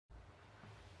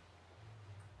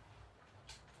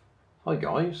Hi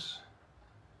guys,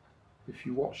 if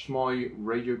you watched my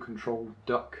radio controlled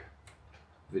duct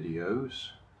videos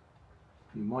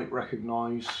you might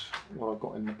recognise what I've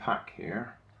got in the pack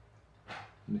here,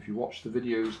 and if you watched the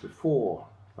videos before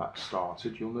that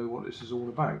started you'll know what this is all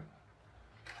about.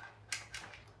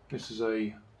 This is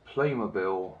a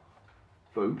Playmobil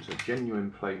boat, a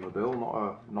genuine Playmobil, not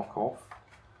a knockoff.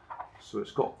 So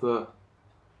it's got the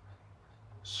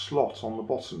slot on the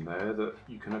bottom there that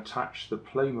you can attach the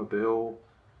Playmobil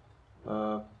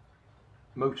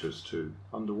motors to,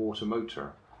 underwater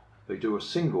motor. They do a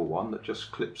single one that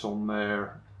just clips on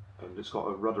there and it's got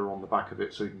a rudder on the back of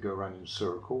it so you can go around in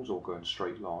circles or go in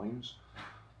straight lines.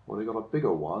 Or they got a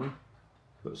bigger one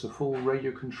that's a full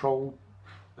radio controlled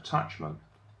attachment.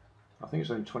 I think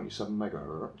it's only 27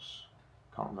 megahertz,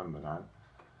 can't remember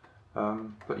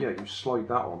now. But yeah, you slide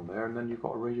that on there and then you've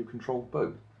got a radio controlled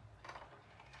boat.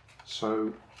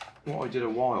 So what I did a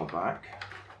while back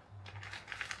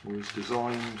was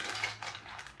designed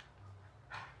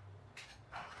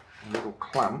a little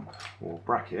clamp or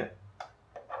bracket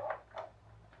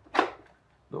that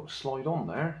will slide on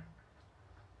there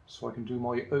so I can do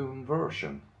my own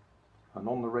version. And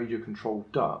on the radio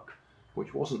controlled duct,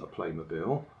 which wasn't a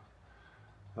Playmobil,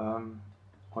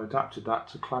 I adapted that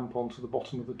to clamp onto the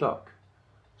bottom of the duct.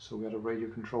 So we had a radio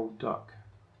controlled duct.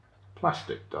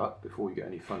 Plastic duct before you get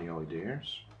any funny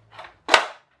ideas.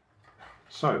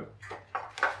 So,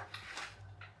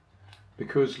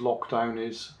 because lockdown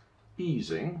is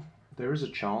easing, there is a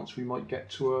chance we might get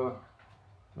to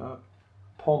a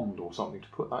pond or something to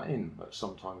put that in at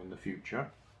some time in the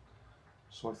future.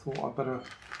 So I thought I'd better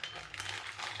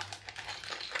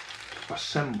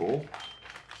assemble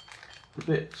the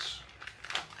bits.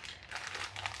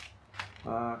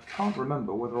 Can't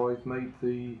remember whether I've made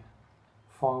the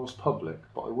files public,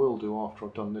 but I will do after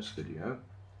I've done this video.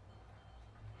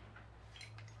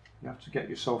 You have to get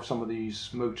yourself some of these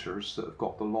motors that have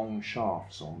got the long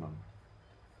shafts on them.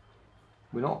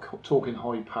 We're not talking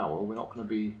high power, we're not going to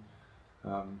be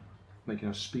making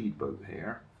a speedboat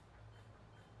here,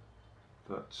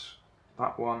 but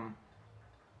that one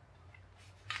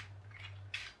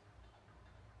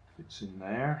fits in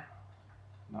there,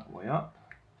 that way up.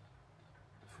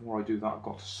 Before I do that I've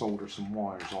got to solder some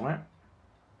wires on it.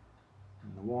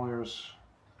 And the wires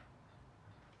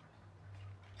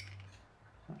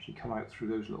actually come out through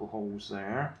those little holes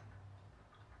there.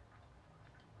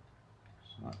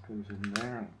 So that goes in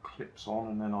there and clips on,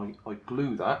 and then I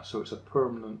glue that so it's a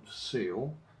permanent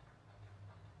seal.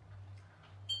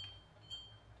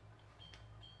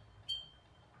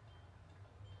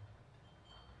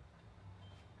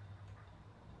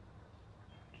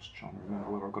 Just trying to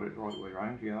remember whether I got it the right way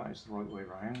round. Yeah, that is the right way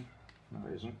round. No,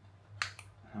 it isn't.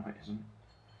 No, it isn't.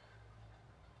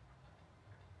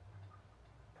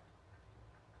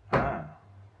 Ah,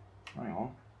 hang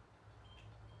on.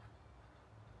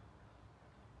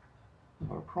 I've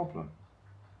got a problem.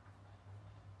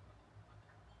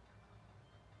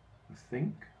 I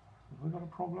think. Have I got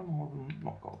a problem or have I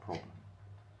not got a problem?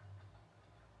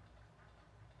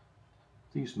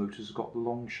 These motors have got the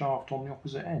long shaft on the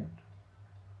opposite end.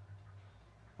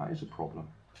 That is a problem.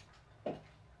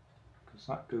 Because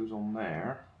that goes on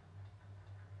there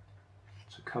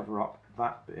to cover up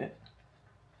that bit.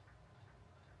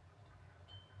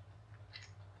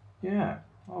 Yeah,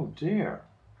 oh dear,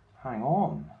 hang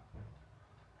on.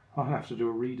 I'll have to do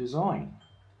a redesign.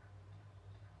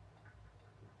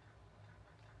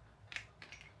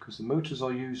 Because the motors I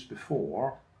used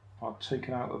before I've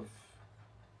taken out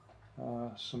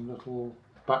of some little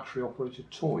battery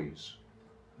operated toys,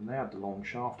 and they had the long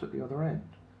shaft at the other end.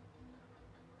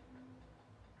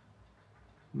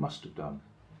 Must have done,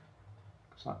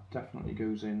 because that definitely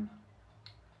goes in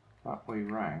that way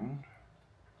round.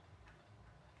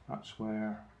 That's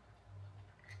where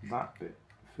that bit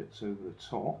fits over the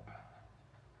top,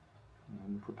 and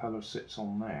then the propeller sits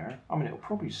on there. I mean, it'll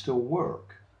probably still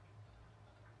work,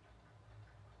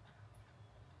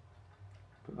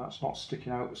 but that's not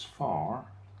sticking out as far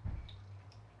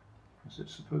as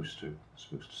it's supposed to. It's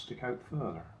supposed to stick out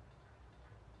further.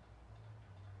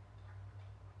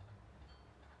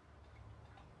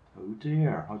 Oh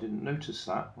dear, I didn't notice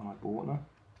that when I bought them.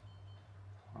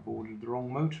 I've ordered the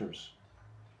wrong motors.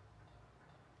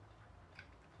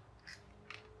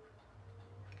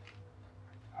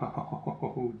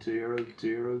 Oh dear, oh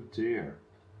dear, oh dear.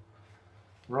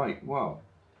 Right, well,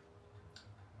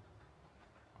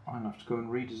 I'm going to have to go and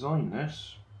redesign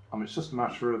this. I mean, it's just a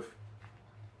matter of,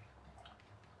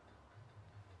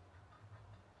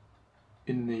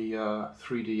 in the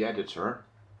 3D editor,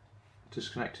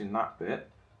 disconnecting that bit,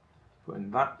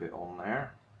 putting that bit on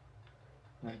there,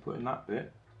 and then putting that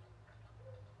bit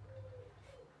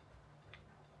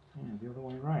Yeah, the other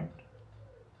way round.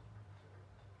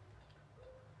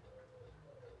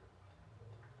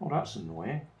 Oh, that's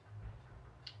annoying.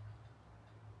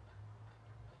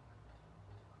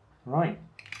 Right.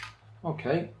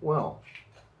 Okay, well,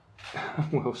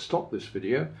 we'll stop this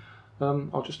video.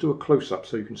 I'll just do a close-up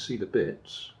so you can see the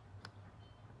bits.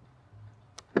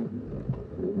 So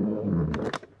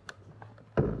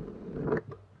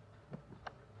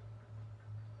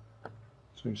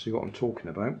you can see what I'm talking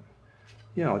about.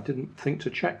 Yeah, I didn't think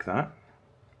to check that.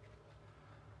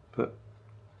 But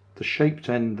the shaped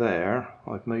end there,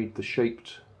 I've made the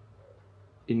shaped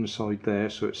inside there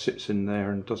so it sits in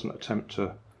there and doesn't attempt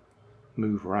to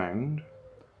move round.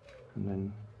 And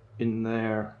then in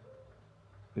there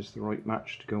is the right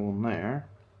match to go on there.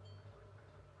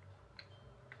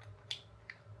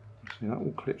 See, that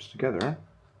all clips together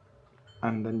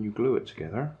and then you glue it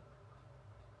together.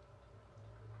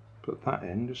 But that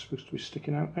end is supposed to be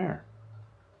sticking out there.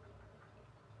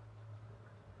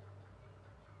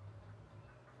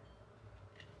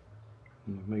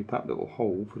 And I've made that little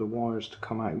hole for the wires to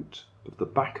come out of the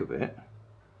back of it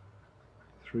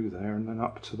through there and then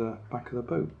up to the back of the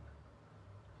boat.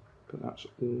 But that's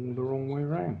all the wrong way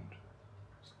around.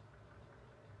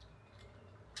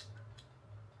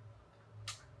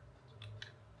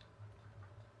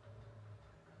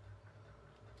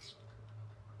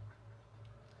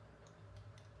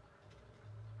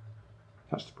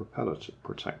 That's the propeller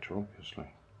protector, obviously.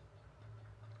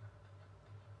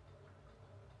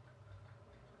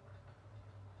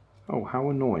 Oh, how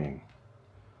annoying.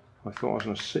 I thought I was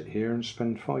going to sit here and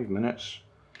spend 5 minutes,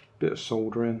 bit of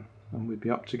soldering, and we'd be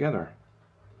up together.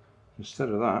 Instead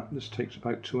of that, this takes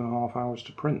about 2.5 hours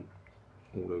to print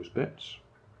all those bits.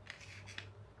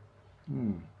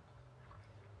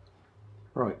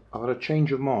 Right, I've had a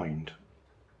change of mind.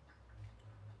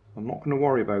 I'm not going to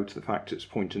worry about the fact it's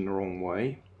pointing the wrong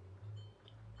way.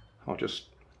 I'll just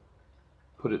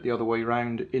put it the other way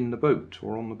round in the boat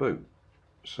or on the boat.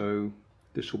 So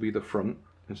this will be the front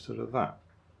instead of that.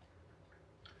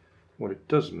 What it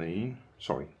does mean,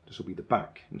 sorry, this will be the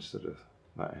back instead of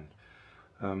that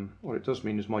end. What it does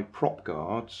mean is my prop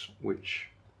guards, which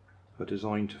are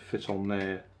designed to fit on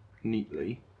there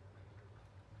neatly,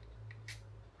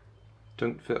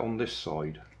 don't fit on this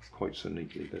side quite so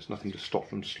neatly. There's nothing to stop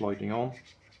them sliding on.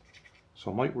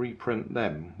 So I might reprint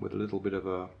them with a little bit of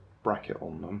a bracket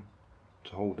on them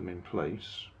to hold them in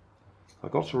place.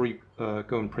 I've got to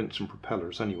go and print some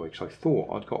propellers anyway, because I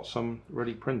thought I'd got some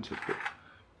ready printed, but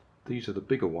these are the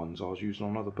bigger ones I was using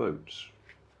on other boats,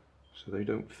 so they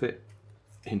don't fit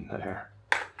in there.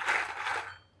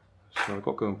 So I've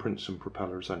got to go and print some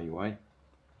propellers anyway,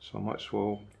 so I might as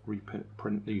well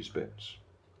reprint these bits.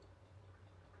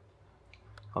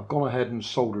 I've gone ahead and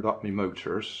soldered up my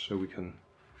motors so we can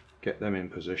get them in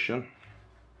position.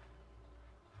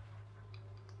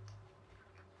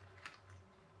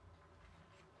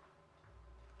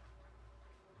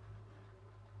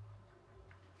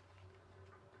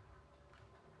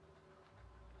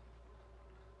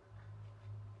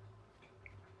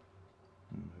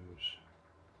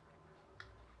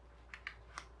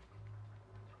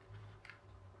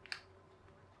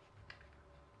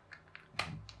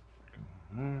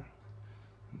 And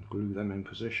glue them in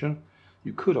position.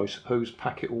 You could, I suppose,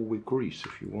 pack it all with grease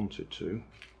if you wanted to,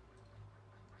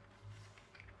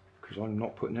 because I'm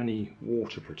not putting any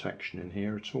water protection in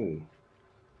here at all.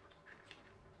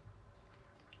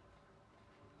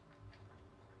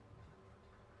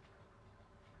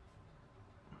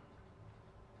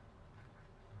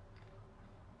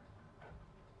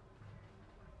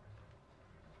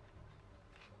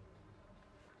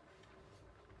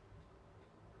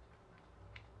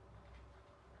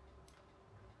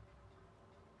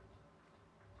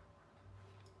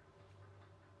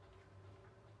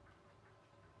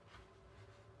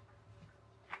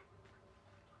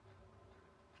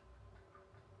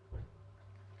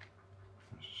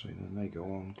 So then they go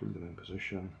on, glue them in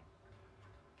position.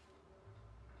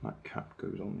 That cap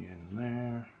goes on the end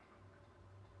there.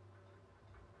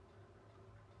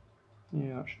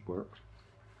 Yeah, that should work.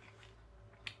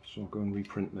 So I'll go and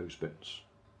reprint those bits.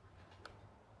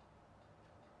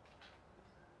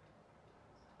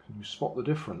 Can you spot the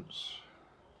difference?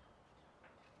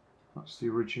 That's the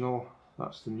original,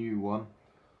 that's the new one.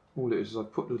 All it is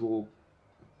I've put little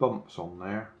bumps on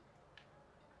there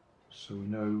so we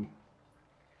know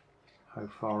how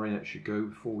far in it should go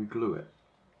before we glue it.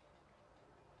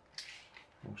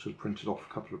 Also printed off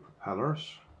a couple of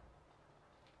propellers.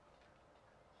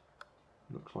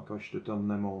 Looks like I should have done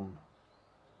them on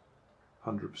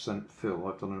 100% fill.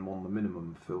 I've done them on the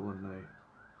minimum fill and they're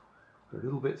a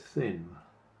little bit thin.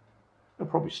 It'll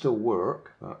probably still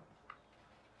work, but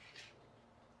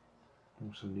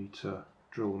also need to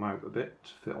drill them out a bit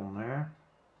to fit on there.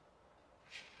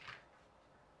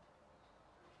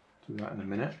 Do that in a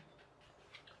minute.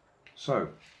 So,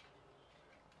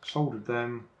 soldered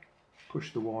them,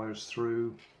 push the wires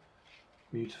through.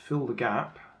 We need to fill the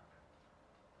gap.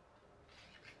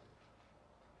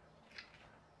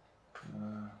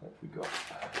 What have we got?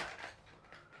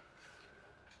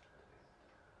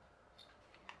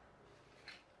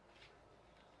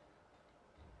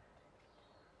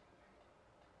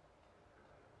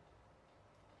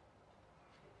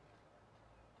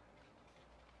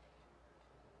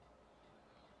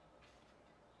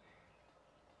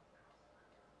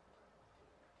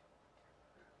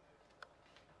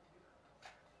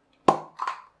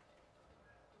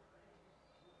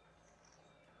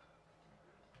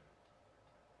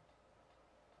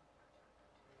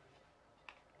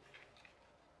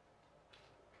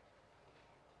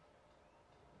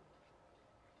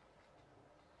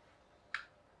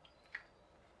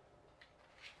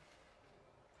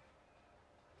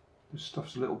 This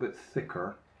stuff's a little bit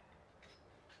thicker.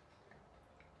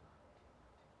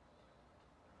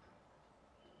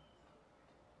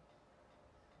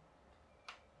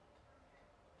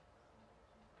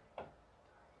 Oh,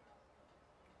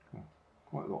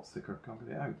 quite a lot thicker, can't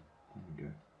get it out. There we go.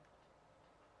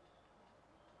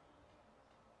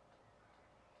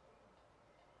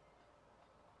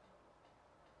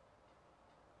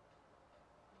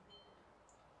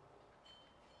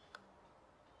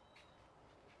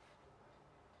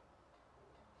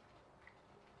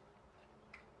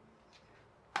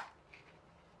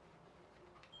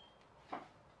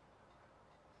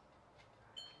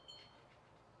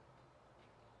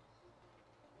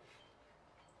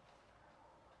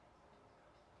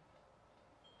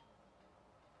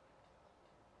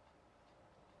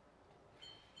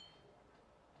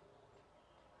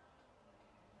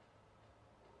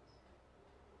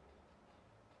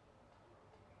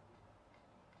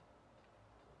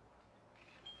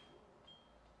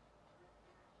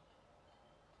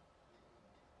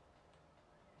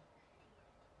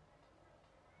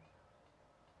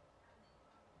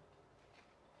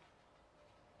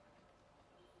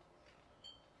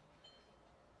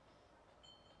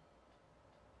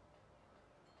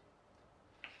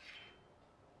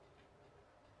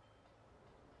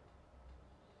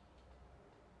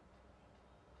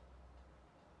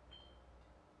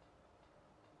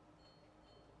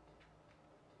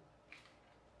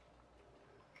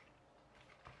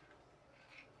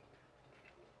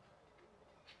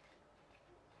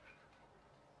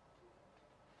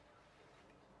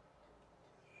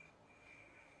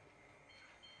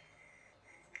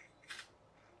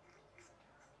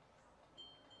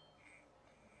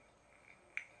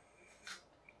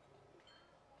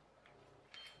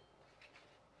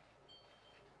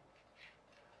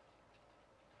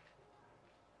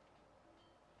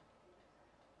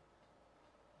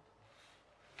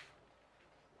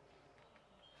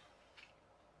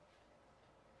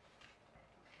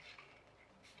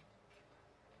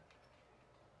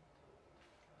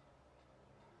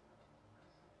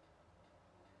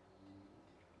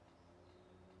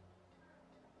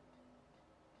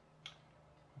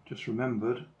 Just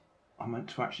remembered I meant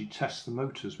to actually test the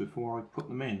motors before I put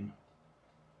them in,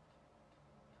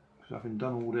 because having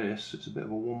done all this, it's a bit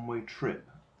of a one-way trip.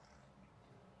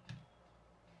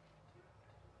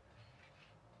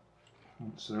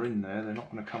 Once they're in there, they're not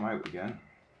going to come out again.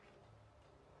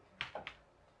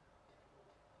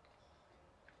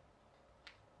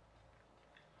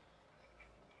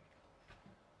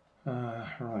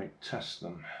 Right, test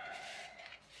them.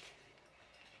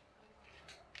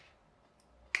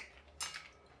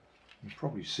 You can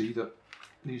probably see that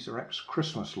these are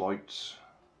ex-Christmas lights.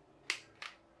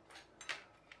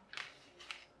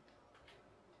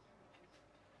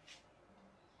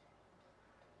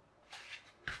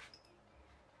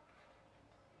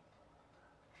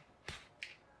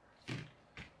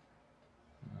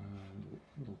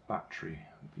 Little battery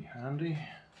would be handy.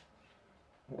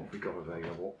 What have we got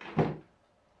available?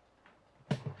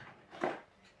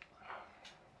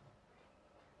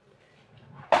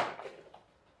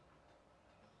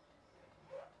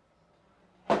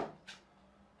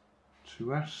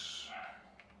 2S.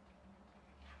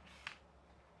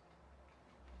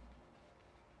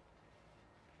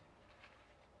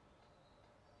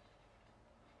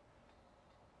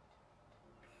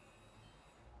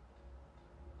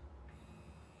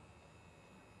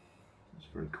 It's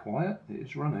very quiet, it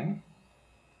is running.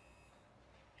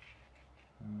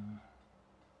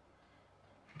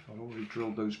 If I'd already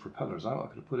drilled those propellers out, I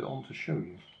could have put it on to show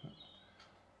you. But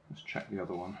let's check the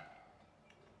other one.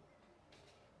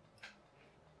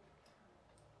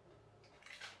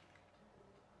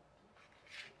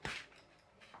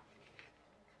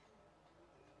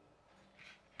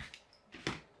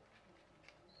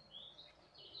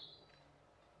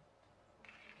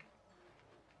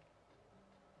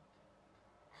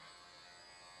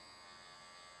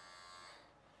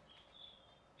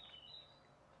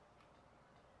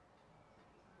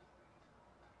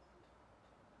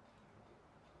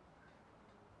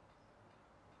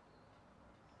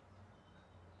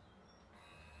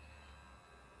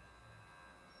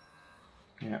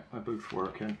 Yeah, they're both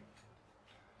working.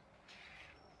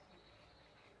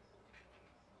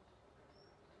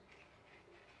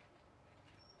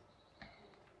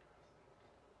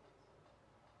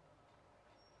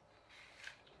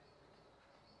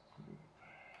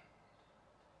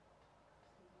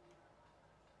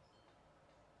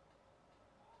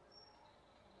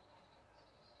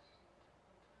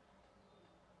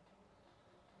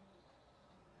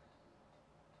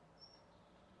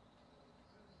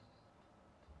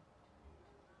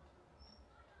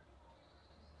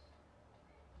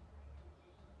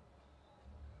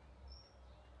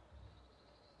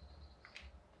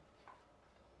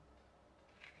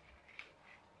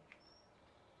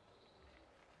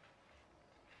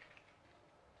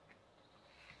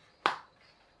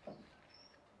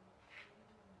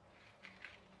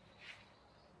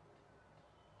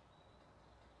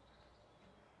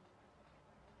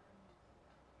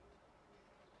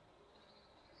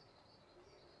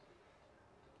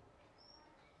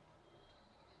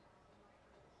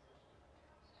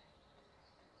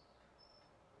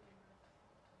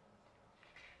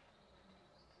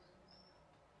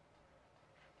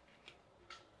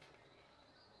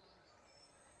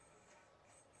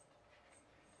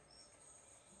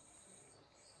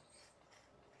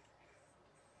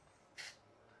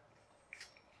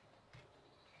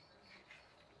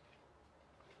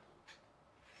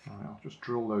 Right, I'll just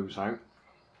drill those out.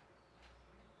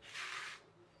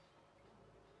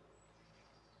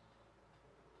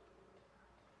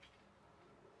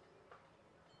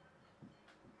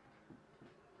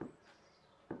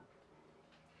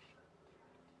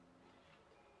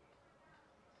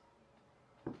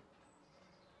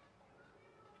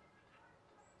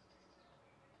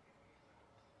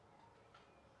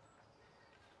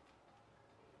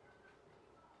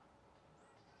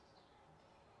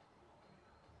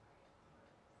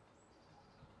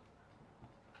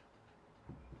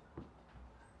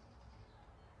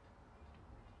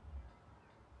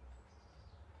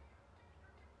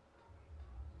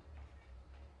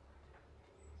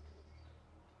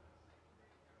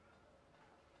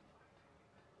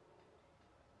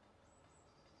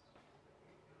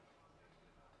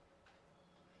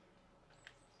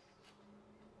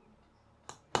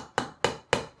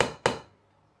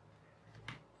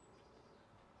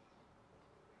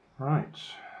 Right,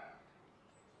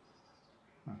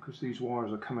 because these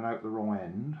wires are coming out the wrong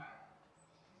end,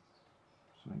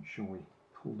 so make sure we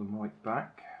pull them right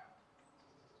back,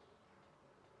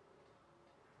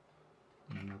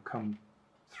 and they'll come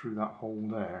through that hole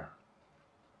there.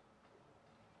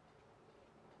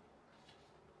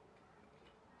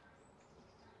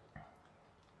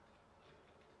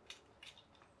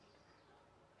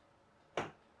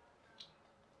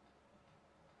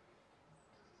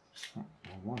 Oh,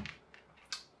 wrong one.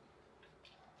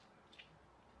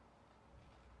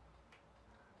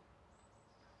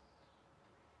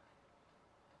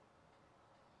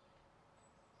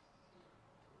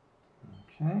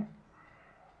 Okay.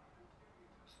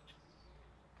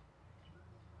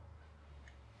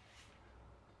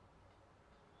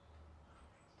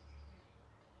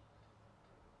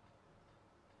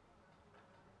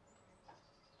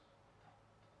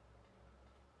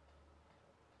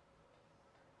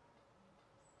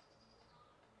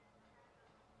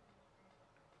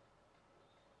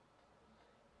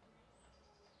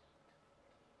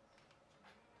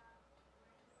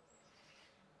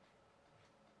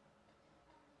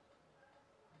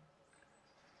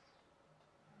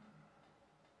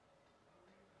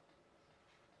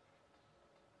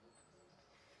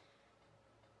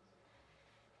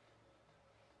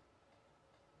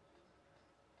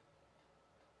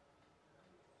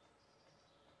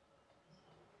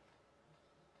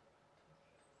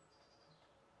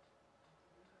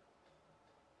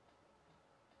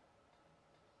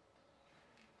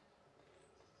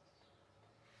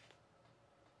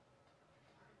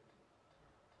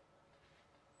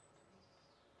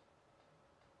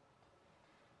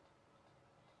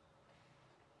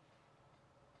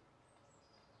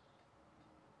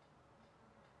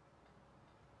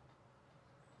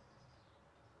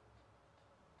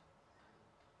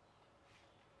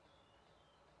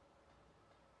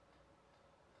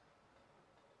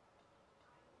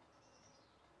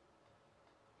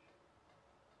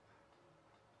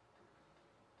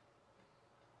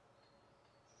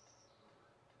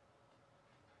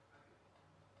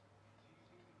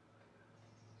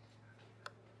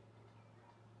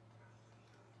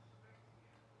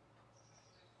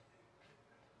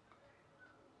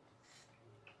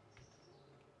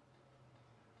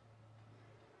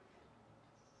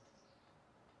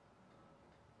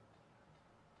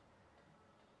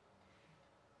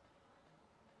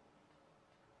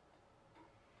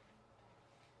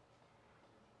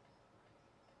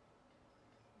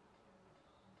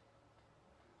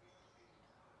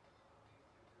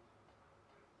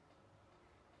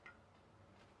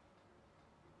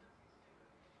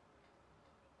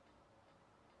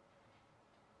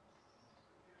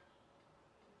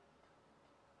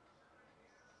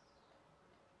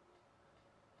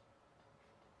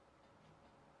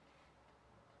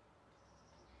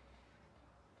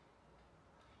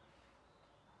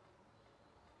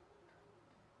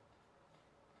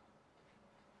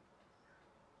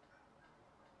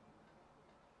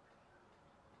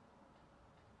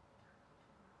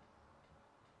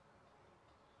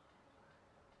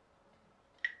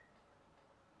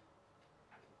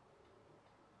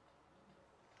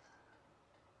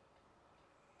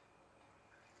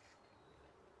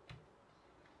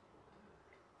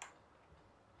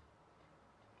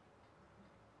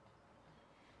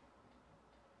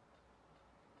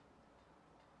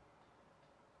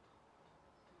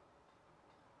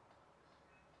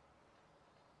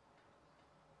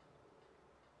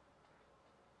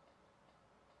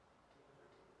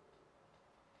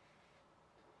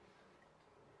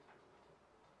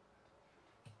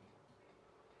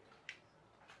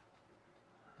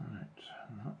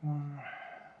 one.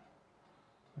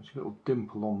 There's a little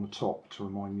dimple on the top to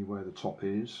remind me where the top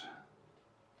is.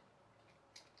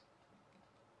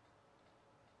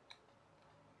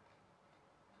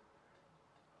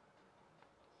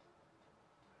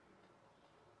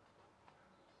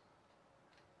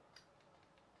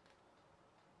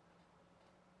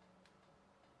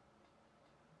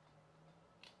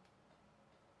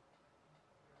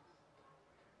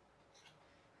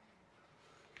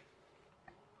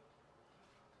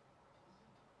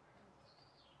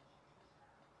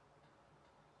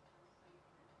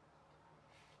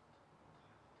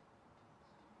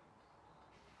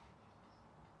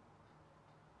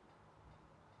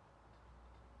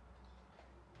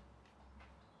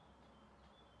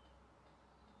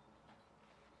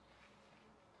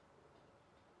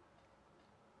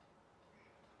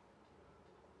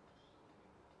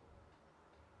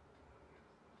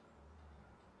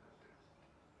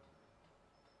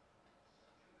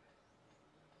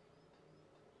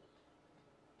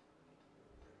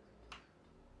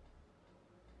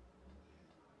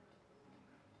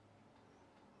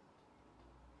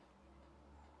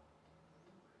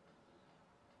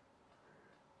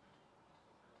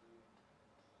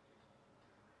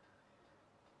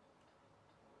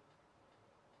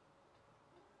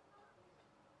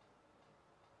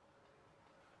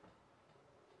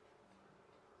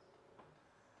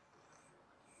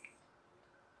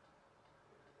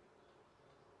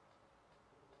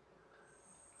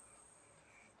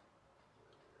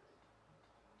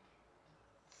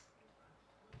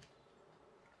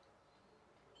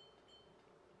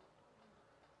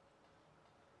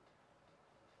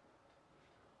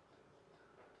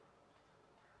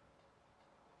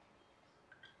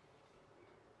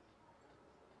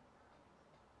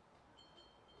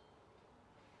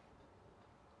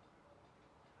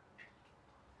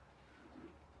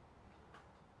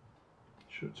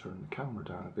 Should turn the camera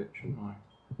down a bit, shouldn't I?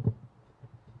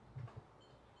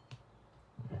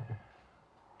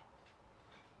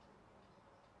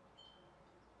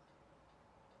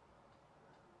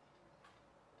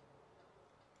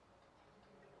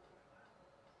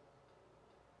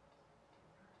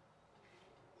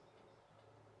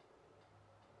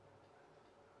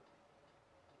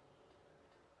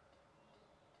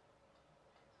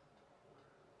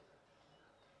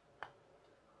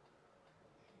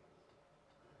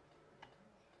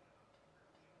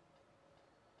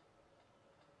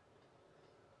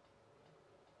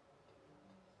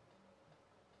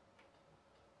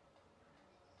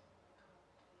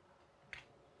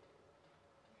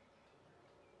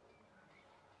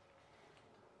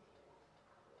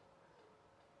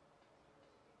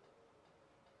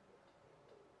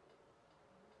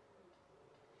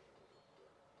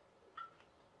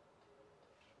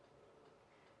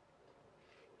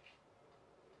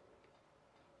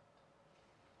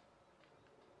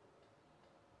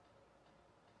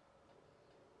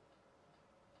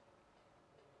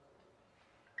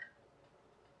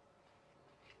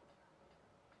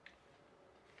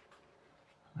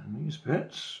 And these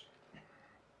bits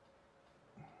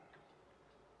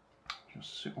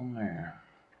just sit on there.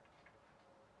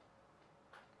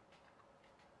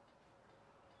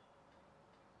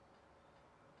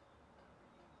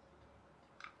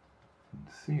 In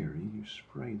theory, you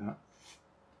spray that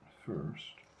first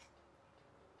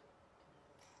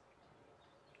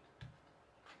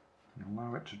and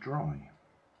allow it to dry.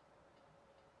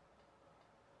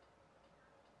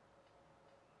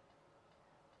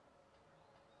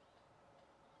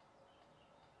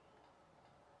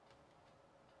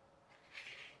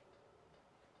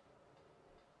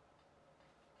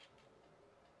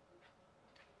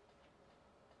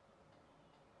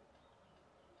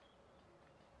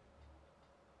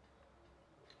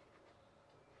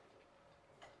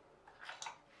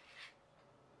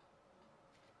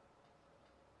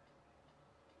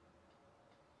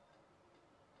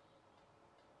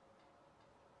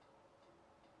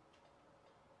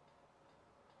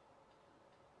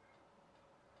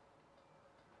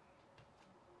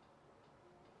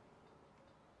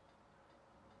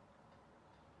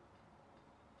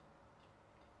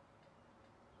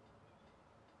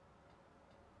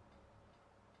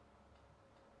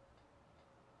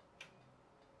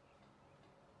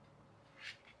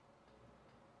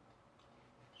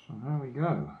 So there we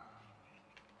go.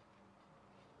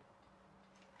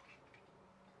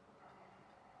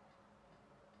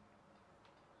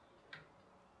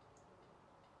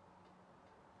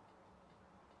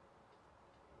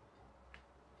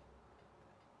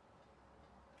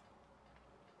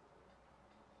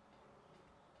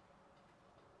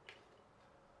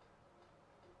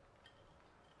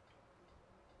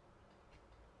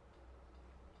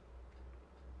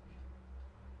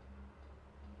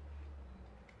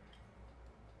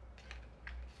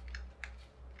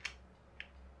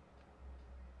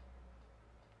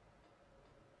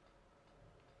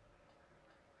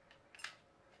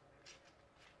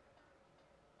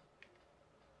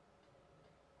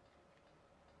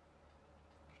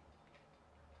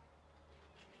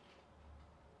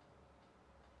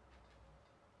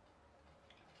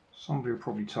 Somebody will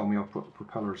probably tell me I've put the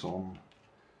propellers on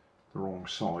the wrong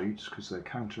sides because they're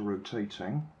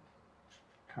counter-rotating.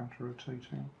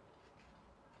 Counter-rotating?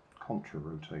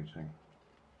 Contra-rotating.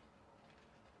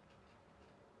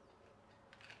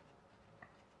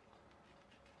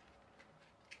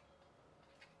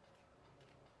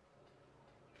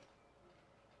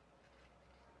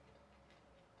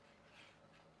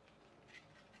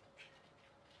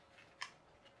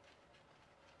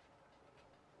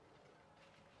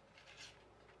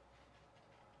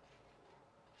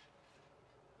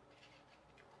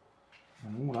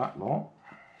 And all that lot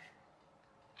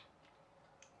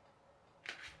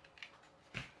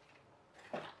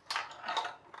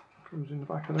goes in the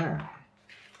back of there,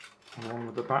 along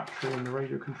with the battery and the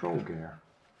radio control gear.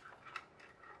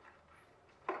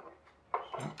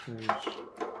 So that goes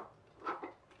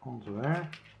onto there.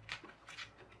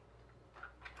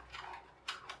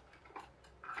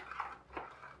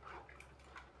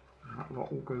 And that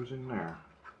lot all goes in there.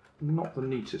 Not the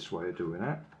neatest way of doing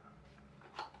it.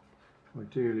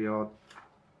 Ideally I'd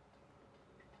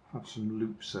have some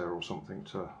loops there or something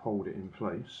to hold it in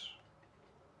place.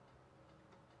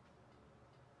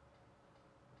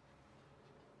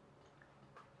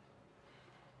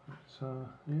 But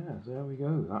yeah, there we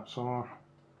go. That's our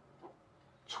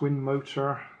twin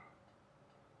motor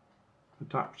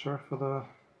adapter for the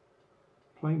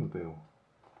Playmobil.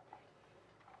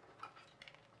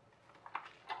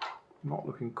 Not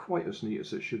looking quite as neat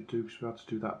as it should do because we had to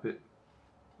do that bit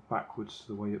backwards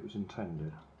the way it was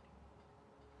intended.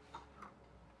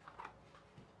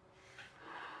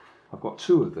 I've got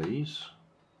two of these.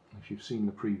 If you've seen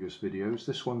the previous videos,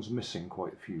 this one's missing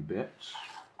quite a few bits.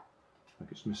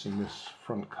 Like it's missing this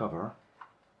front cover.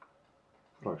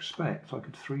 But I expect I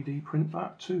could 3D print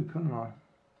that too, couldn't I?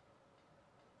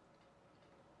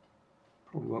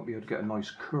 Probably won't be able to get a nice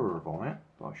curve on it,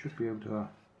 but I should be able to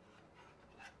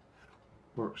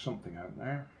work something out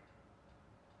there.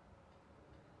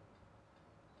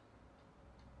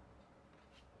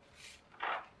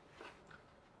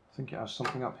 I think it has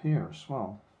something up here as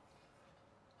well.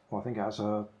 Well, I think it has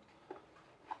a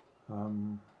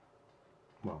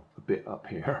well, a bit up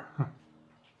here.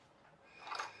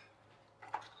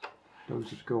 Those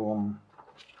that go on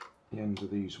the ends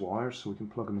of these wires so we can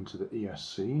plug them into the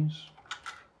ESCs.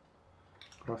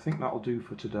 But I think that'll do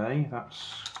for today. That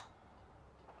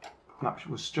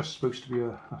was just supposed to be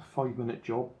a 5-minute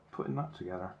job putting that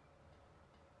together.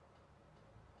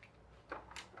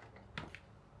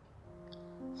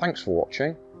 Thanks for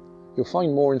watching. You'll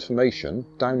find more information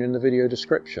down in the video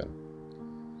description.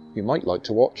 You might like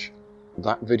to watch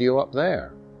that video up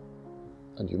there,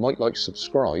 and you might like to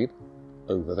subscribe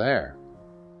over there.